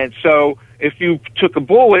 And so if you took a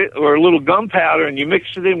bullet or a little gunpowder and you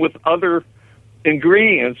mixed it in with other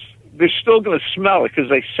ingredients, they're still going to smell it because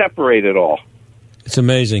they separate it all. It's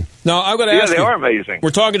amazing. Now, I've got to ask you. Yeah, they are amazing.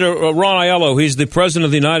 We're talking to Ron Aiello. He's the president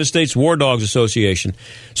of the United States War Dogs Association.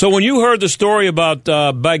 So when you heard the story about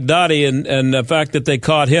Baghdadi and the fact that they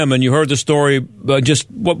caught him, and you heard the story,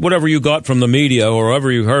 just whatever you got from the media or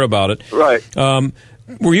however you heard about it, right?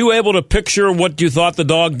 Were you able to picture what you thought the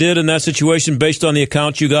dog did in that situation based on the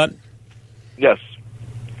accounts you got? Yes.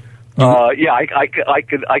 Yeah,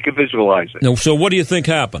 I could visualize it. No, so what do you think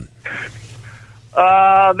happened?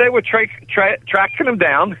 They were tracking him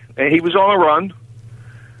down, and he was on a run.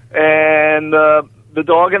 And the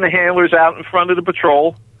dog and the handler's out in front of the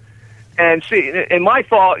patrol. And my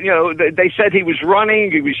thought, they said he was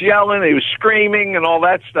running, he was yelling, he was screaming, and all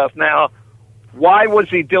that stuff. Now, why was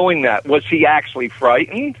he doing that? Was he actually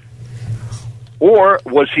frightened? Or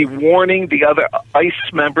was he warning the other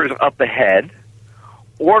ICE members up ahead?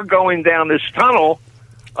 Or going down this tunnel,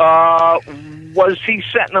 was he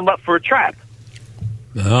setting them up for a trap?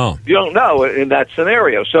 Oh. You don't know in that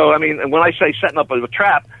scenario. So, I mean, when I say setting up a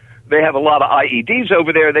trap, they have a lot of IEDs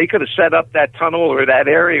over there. They could have set up that tunnel or that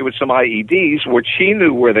area with some IEDs, which he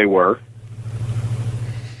knew where they were,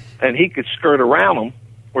 and he could skirt around them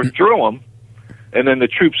or through them, and then the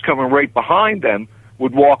troops coming right behind them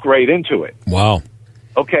would walk right into it. Wow.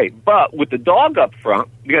 Okay, but with the dog up front,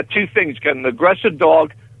 you got two things. You got an aggressive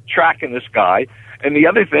dog tracking this guy, and the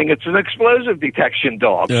other thing, it's an explosive detection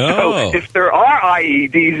dog. Oh. So if there are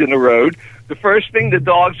IEDs in the road, the first thing the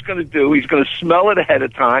dog's going to do, he's going to smell it ahead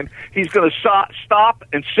of time. He's going to stop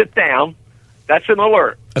and sit down. That's an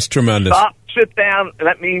alert. That's tremendous. Stop, sit down, and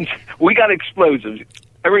that means we got explosives.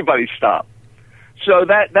 Everybody stop. So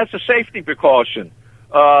that's a safety precaution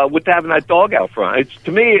with having that dog out front. It's,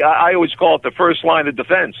 to me, I always call it the first line of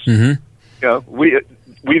defense. Mm-hmm.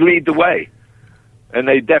 We lead the way. And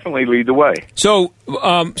they definitely lead the way. So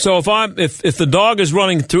if the dog is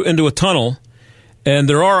running into a tunnel, and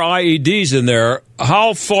there are IEDs in there,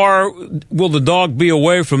 how far will the dog be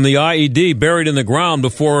away from the IED buried in the ground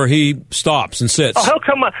before he stops and sits? Oh,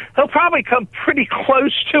 he'll probably come pretty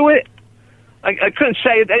close to it. I couldn't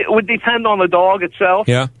say it. It would depend on the dog itself.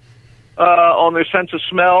 Yeah. On their sense of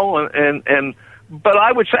smell but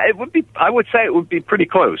I would say it would be pretty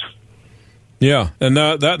close. Yeah, and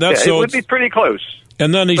that's it would be pretty close.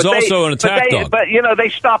 And then he's also an attack dog. But they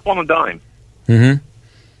stop on a dime. Mm-hmm.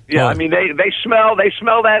 Yeah, I mean they smell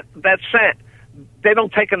that scent. They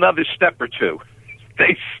don't take another step or two.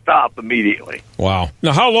 They stop immediately. Wow.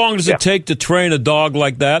 Now, how long does it take to train a dog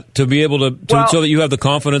like that to be able to so that you have the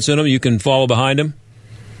confidence in him, you can follow behind him?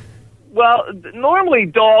 Well, normally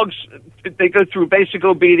dogs, they go through basic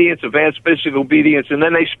obedience, advanced basic obedience, and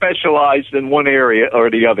then they specialize in one area or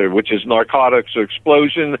the other, which is narcotics or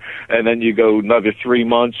explosion, and then you go another 3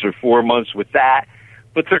 months or 4 months with that.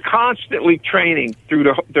 But they're constantly training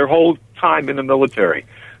through their whole time in the military.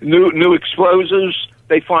 New explosives,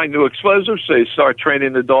 they find new explosives, so they start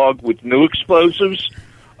training the dog with new explosives.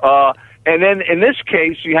 And then in this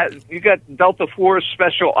case, you got Delta Force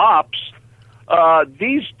Special Ops.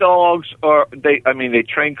 These dogs they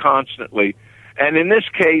train constantly. And in this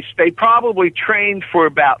case, they probably trained for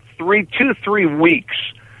about 2 to 3 weeks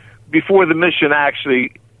before the mission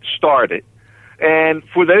actually started. And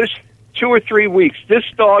for those 2 or 3 weeks, this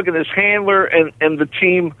dog and his handler and the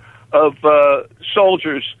team of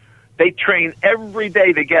soldiers, they train every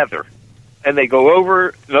day together. And they go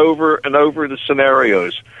over and over and over the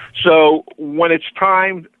scenarios. So when it's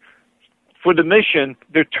time for the mission,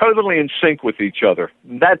 they're totally in sync with each other.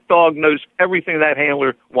 That dog knows everything that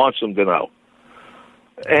handler wants them to know.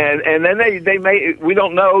 And then they may, we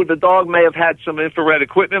don't know, the dog may have had some infrared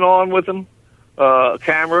equipment on with them,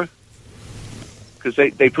 camera, because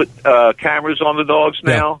they put cameras on the dogs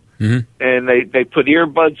now, and they put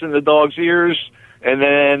earbuds in the dog's ears, and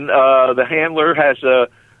then the handler has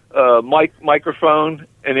a microphone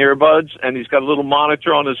and earbuds, and he's got a little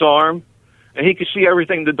monitor on his arm, and he can see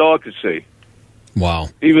everything the dog can see. Wow.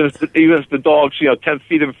 Even if the dog's 10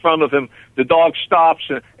 feet in front of him, the dog stops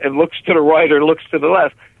and looks to the right or looks to the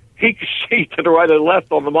left. He can see to the right or the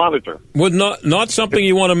left on the monitor. Would not something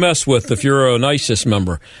you want to mess with if you're an ISIS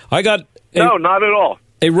member. No, not at all.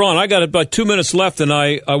 Hey, Ron, I got about 2 minutes left, and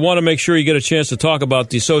I want to make sure you get a chance to talk about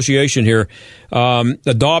the association here,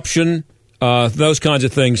 adoption, those kinds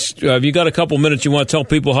of things. Have you got a couple minutes you want to tell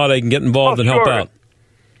people how they can get involved and help out?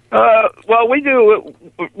 Well, we do.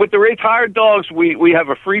 With the retired dogs, we have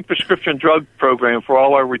a free prescription drug program for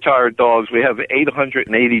all our retired dogs. We have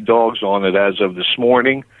 880 dogs on it as of this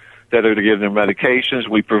morning that are to give them medications.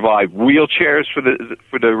 We provide wheelchairs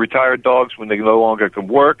for the retired dogs when they no longer can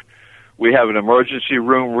work. We have an emergency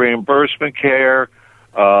room reimbursement care.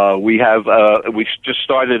 We just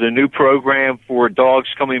started a new program for dogs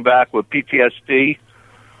coming back with PTSD.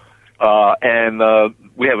 And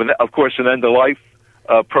we have, of course, an end-of-life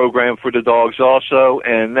program for the dogs also.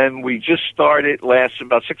 And then we just started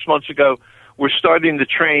about 6 months ago, we're starting to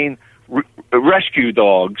train rescue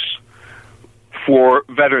dogs for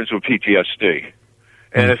veterans with PTSD.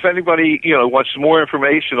 And if anybody, wants more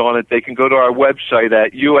information on it, they can go to our website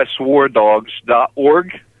at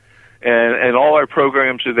uswardogs.org, and all our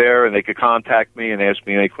programs are there, and they could contact me and ask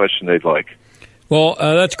me any question they'd like. Well,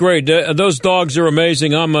 that's great. Those dogs are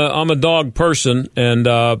amazing. I'm a dog person, and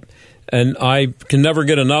I can never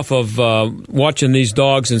get enough of watching these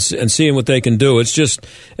dogs and seeing what they can do. It's just,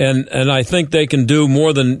 and I think they can do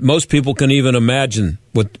more than most people can even imagine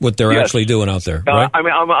what they're actually doing out there. Right?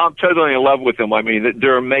 I'm totally in love with them. I mean,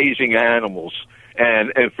 they're amazing animals,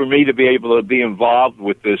 and for me to be able to be involved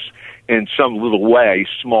with this in some little way,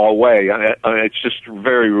 small way, it's just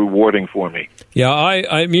very rewarding for me.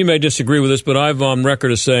 Yeah, you may disagree with this, but I've on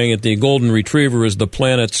record as saying that the golden retriever is the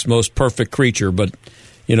planet's most perfect creature. But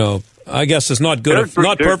I guess it's not good,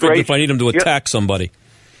 not perfect great. If I need them to attack somebody.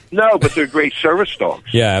 No, but they're great service dogs.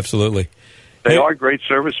 Yeah, absolutely. They are great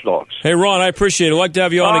service dogs. Hey, Ron, I appreciate it. I'd like to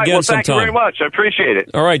have you on again sometime. Thank you very much. I appreciate it.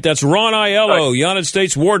 All right, that's Ron Aiello, United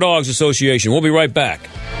States War Dogs Association. We'll be right back.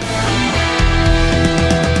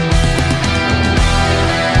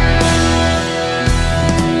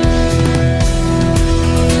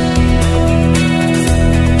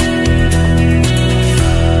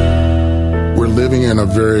 Living in a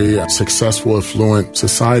very successful, affluent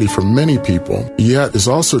society for many people. Yet it's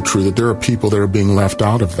also true that there are people that are being left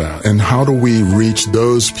out of that. And how do we reach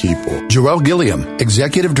those people? Jarrell Gilliam,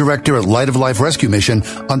 Executive Director at Light of Life Rescue Mission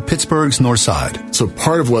on Pittsburgh's North Side. So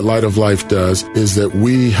part of what Light of Life does is that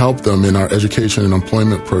we help them in our education and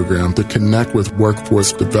employment program to connect with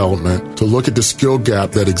workforce development, to look at the skill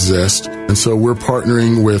gap that exists. And so we're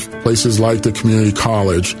partnering with places like the community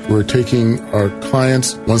college. We're taking our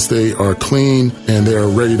clients, once they are clean and they are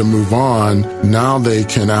ready to move on, now they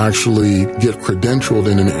can actually get credentialed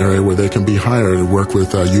in an area where they can be hired to work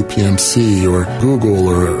with UPMC or Google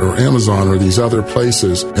or Amazon or these other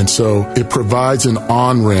places. And so it provides an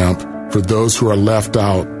on-ramp for those who are left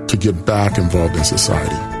out to get back involved in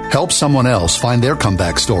society. Help someone else find their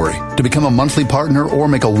comeback story. To become a monthly partner or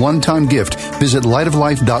make a one-time gift, visit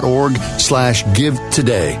lightoflife.org/give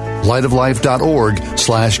today.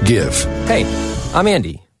 lightoflife.org/give. Hey, I'm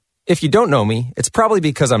Andy. If you don't know me, it's probably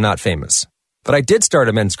because I'm not famous. But I did start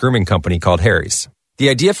a men's grooming company called Harry's. The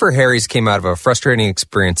idea for Harry's came out of a frustrating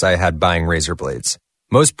experience I had buying razor blades.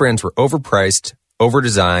 Most brands were overpriced,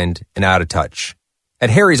 overdesigned, and out of touch.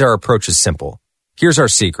 At Harry's, our approach is simple. Here's our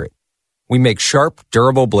secret. We make sharp,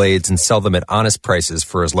 durable blades and sell them at honest prices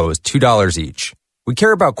for as low as $2 each. We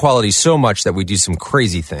care about quality so much that we do some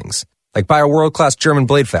crazy things, like buy a world-class German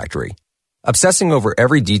blade factory. Obsessing over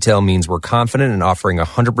every detail means we're confident in offering a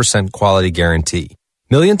 100% quality guarantee.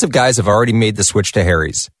 Millions of guys have already made the switch to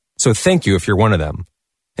Harry's, so thank you if you're one of them.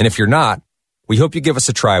 And if you're not, we hope you give us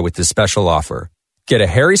a try with this special offer. Get a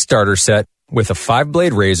Harry's starter set with a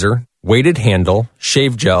 5-blade razor, weighted handle,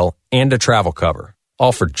 shave gel, and a travel cover.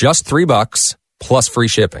 All for just $3 plus free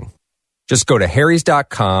shipping. Just go to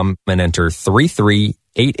harrys.com and enter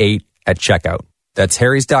 3388 at checkout. That's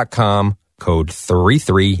harrys.com, code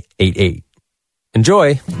 3388.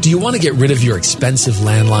 Enjoy. Do you want to get rid of your expensive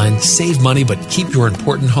landline, save money, but keep your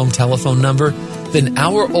important home telephone number? Then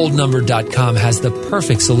OurOldNumber.com has the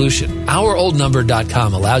perfect solution.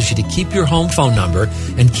 OurOldNumber.com allows you to keep your home phone number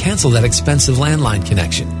and cancel that expensive landline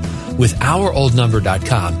connection. With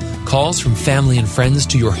OurOldNumber.com, calls from family and friends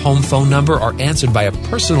to your home phone number are answered by a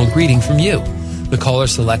personal greeting from you. The caller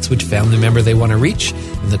selects which family member they want to reach,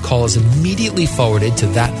 and the call is immediately forwarded to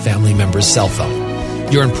that family member's cell phone.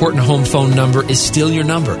 Your important home phone number is still your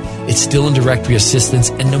number. It's still in directory assistance,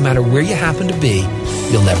 and no matter where you happen to be,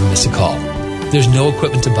 you'll never miss a call. There's no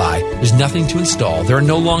equipment to buy, there's nothing to install, there are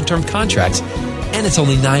no long-term contracts, and it's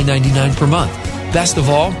only $9.99 per month. Best of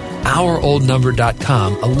all,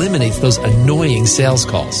 OurOldNumber.com eliminates those annoying sales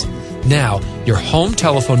calls. Now, your home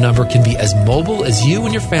telephone number can be as mobile as you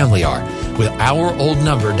and your family are with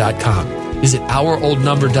OurOldNumber.com. Visit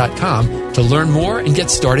OurOldNumber.com to learn more and get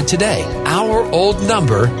started today.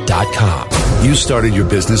 OurOldNumber.com. You started your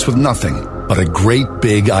business with nothing but a great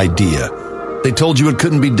big idea. They told you it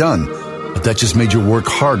couldn't be done, but that just made you work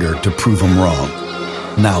harder to prove them wrong.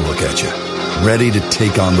 Now look at you, ready to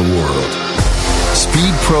take on the world.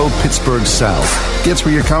 Speed Pro Pittsburgh South gets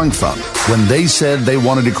where you're coming from. When they said they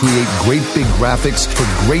wanted to create great big graphics for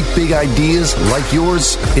great big ideas like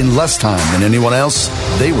yours in less time than anyone else,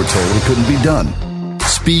 they were told it couldn't be done.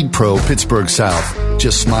 Speed Pro Pittsburgh South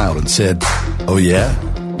just smiled and said, "Oh yeah?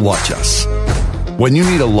 Watch us." When you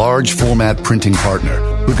need a large format printing partner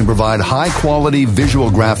who can provide high quality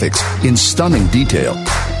visual graphics in stunning detail,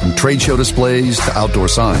 from trade show displays to outdoor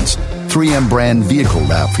signs, 3M brand vehicle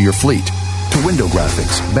wrap for your fleet, to window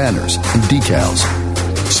graphics, banners, and decals.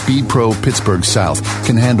 Speed Pro Pittsburgh South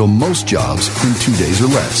can handle most jobs in 2 days or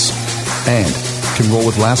less. And can roll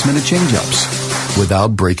with last-minute change-ups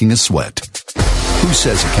without breaking a sweat. Who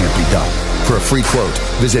says it can't be done? For a free quote,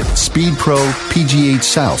 visit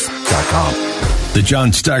speedpropghsouth.com. The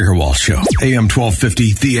John Steigerwald Show, AM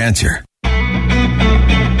 1250, The Answer.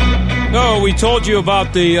 No, we told you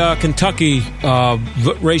about the Kentucky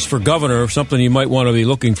race for governor, something you might want to be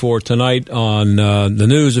looking for tonight on the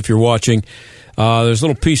news if you're watching. There's a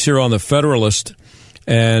little piece here on the Federalist,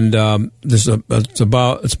 and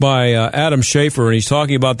it's by Adam Schaefer, and he's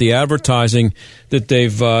talking about the advertising that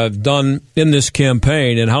they've done in this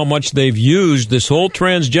campaign and how much they've used this whole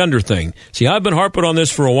transgender thing. See, I've been harping on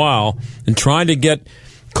this for a while and trying to get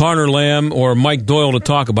Connor Lamb or Mike Doyle to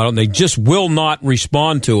talk about it, and they just will not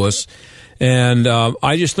respond to us. And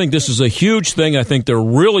I just think this is a huge thing. I think they're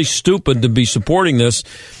really stupid to be supporting this.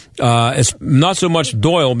 It's not so much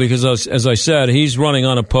Doyle because, as I said, he's running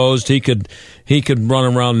unopposed. He could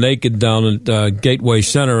run around naked down at Gateway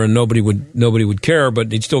Center, and nobody would care,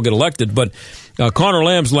 but he'd still get elected. But Connor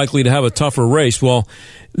Lamb's likely to have a tougher race. Well,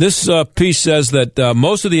 this piece says that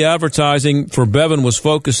most of the advertising for Bevin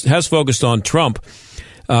has focused on Trump.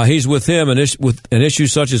 He's with him with an issue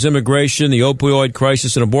such as immigration, the opioid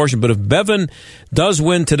crisis, and abortion. But if Bevin does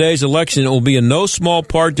win today's election, it will be in no small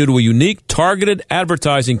part due to a unique targeted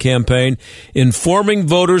advertising campaign informing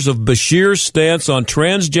voters of Bashir's stance on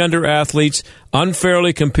transgender athletes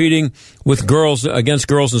unfairly competing with girls against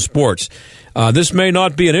girls in sports. This may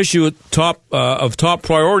not be an issue of top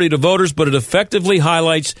priority to voters, but it effectively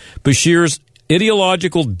highlights Bashir's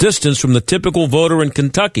ideological distance from the typical voter in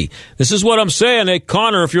Kentucky. This is what I'm saying. Hey,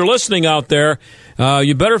 Connor, if you're listening out there,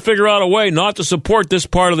 you better figure out a way not to support this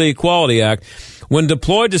part of the Equality Act. When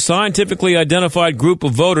deployed to scientifically identified group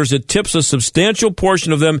of voters, it tips a substantial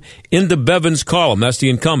portion of them into Bevin's column. That's the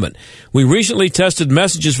incumbent. We recently tested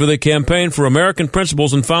messages for the Campaign for American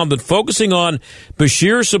Principles and found that focusing on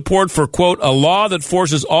Bashir's support for, quote, a law that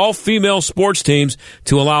forces all female sports teams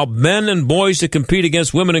to allow men and boys to compete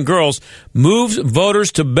against women and girls moves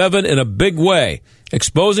voters to Bevin in a big way.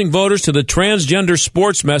 Exposing voters to the transgender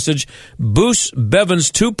sports message boosts Bevin's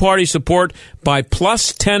two-party support by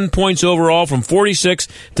plus 10 points overall from 46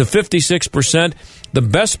 to 56%. The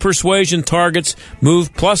best persuasion targets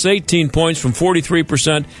move plus 18 points from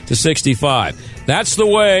 43% to 65%. That's the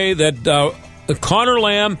way that Connor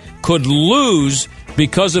Lamb could lose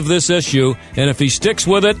because of this issue, and if he sticks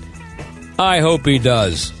with it, I hope he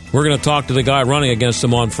does. We're going to talk to the guy running against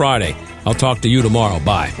him on Friday. I'll talk to you tomorrow.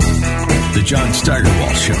 Bye. The John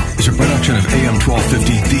Steigerwald Show is a production of AM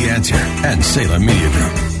 1250 The Answer and Salem Media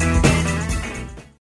Group.